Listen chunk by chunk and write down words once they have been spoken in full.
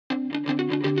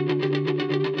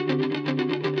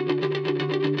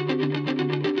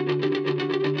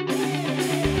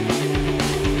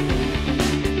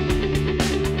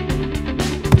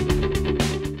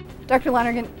Dr.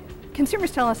 Lonergan,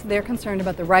 consumers tell us they're concerned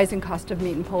about the rising cost of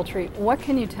meat and poultry. What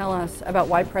can you tell us about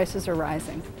why prices are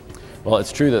rising? Well,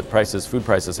 it's true that food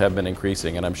prices have been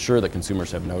increasing, and I'm sure that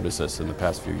consumers have noticed this in the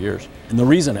past few years. And the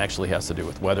reason actually has to do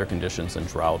with weather conditions and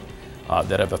drought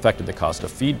that have affected the cost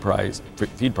of feed prices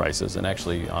and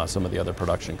actually some of the other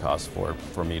production costs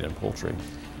for meat and poultry.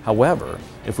 However,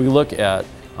 if we look at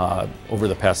over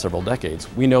the past several decades,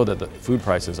 we know that the food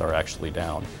prices are actually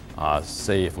down,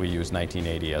 say if we use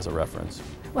 1980 as a reference.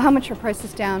 Well, how much are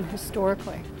prices down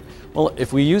historically? Well,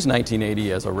 if we use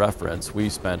 1980 as a reference, we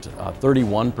spent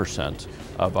 31%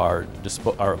 of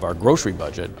our grocery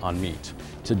budget on meat.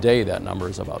 Today, that number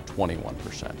is about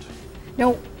 21%.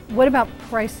 Now, what about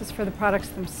prices for the products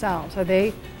themselves? Are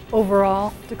they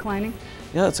overall declining?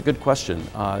 Yeah, that's a good question.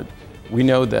 We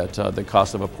know that the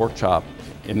cost of a pork chop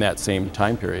in that same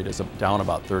time period is down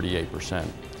about 38%.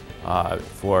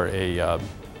 For a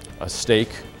steak,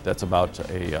 that's about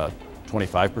a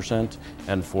 25%,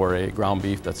 and for a ground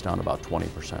beef, that's down about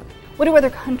 20%. What do other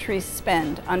countries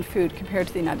spend on food compared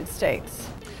to the United States?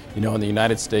 You know, in the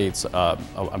United States,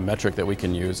 a metric that we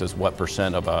can use is what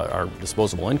percent of our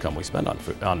disposable income we spend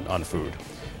on food.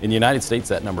 In the United States,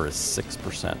 that number is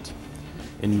 6%.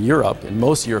 In Europe, in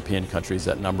most European countries,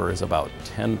 that number is about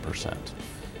 10%.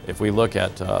 If we look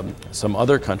at some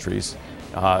other countries,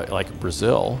 like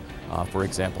Brazil, for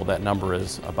example, that number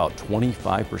is about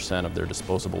 25% of their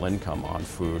disposable income on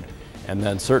food. And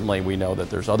then certainly we know that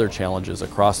there's other challenges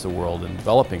across the world in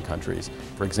developing countries.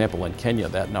 For example, in Kenya,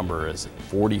 that number is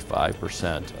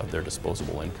 45% of their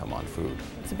disposable income on food.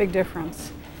 It's a big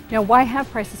difference. Now, why have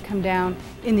prices come down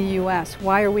in the U.S.?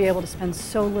 Why are we able to spend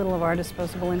so little of our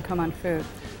disposable income on food?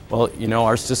 Well, you know,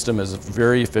 our system is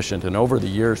very efficient, and over the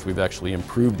years we've actually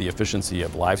improved the efficiency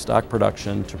of livestock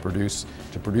production to produce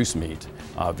meat,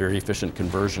 very efficient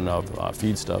conversion of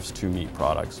feedstuffs to meat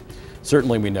products.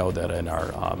 Certainly we know that in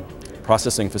our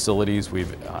processing facilities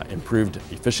we've improved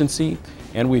efficiency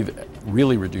and we've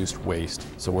really reduced waste,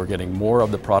 so we're getting more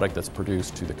of the product that's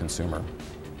produced to the consumer.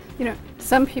 You know,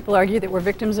 some people argue that we're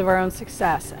victims of our own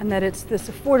success and that it's this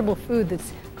affordable food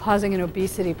that's causing an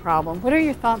obesity problem. What are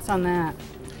your thoughts on that?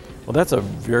 Well, that's a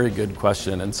very good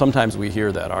question, and sometimes we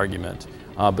hear that argument,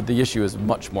 but the issue is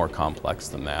much more complex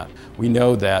than that. We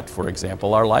know that, for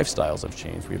example, our lifestyles have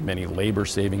changed. We have many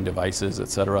labor-saving devices,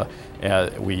 etc.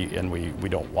 We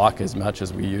don't walk as much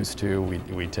as we used to.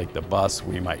 We take the bus,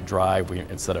 we might drive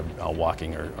instead of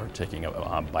walking or taking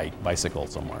a bicycle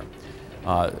somewhere.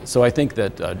 So I think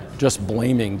that just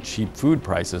blaming cheap food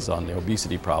prices on the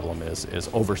obesity problem is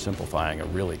oversimplifying a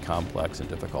really complex and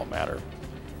difficult matter.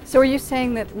 So are you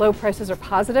saying that low prices are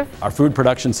positive? Our food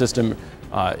production system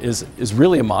is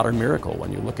really a modern miracle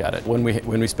when you look at it. When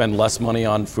we spend less money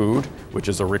on food, which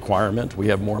is a requirement, we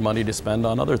have more money to spend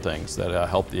on other things that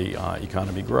help the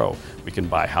economy grow. We can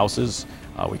buy houses,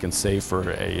 we can save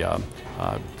for a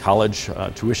college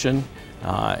tuition,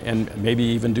 and maybe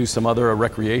even do some other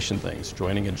recreation things,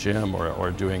 joining a gym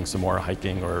or doing some more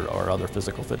hiking or other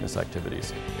physical fitness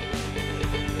activities.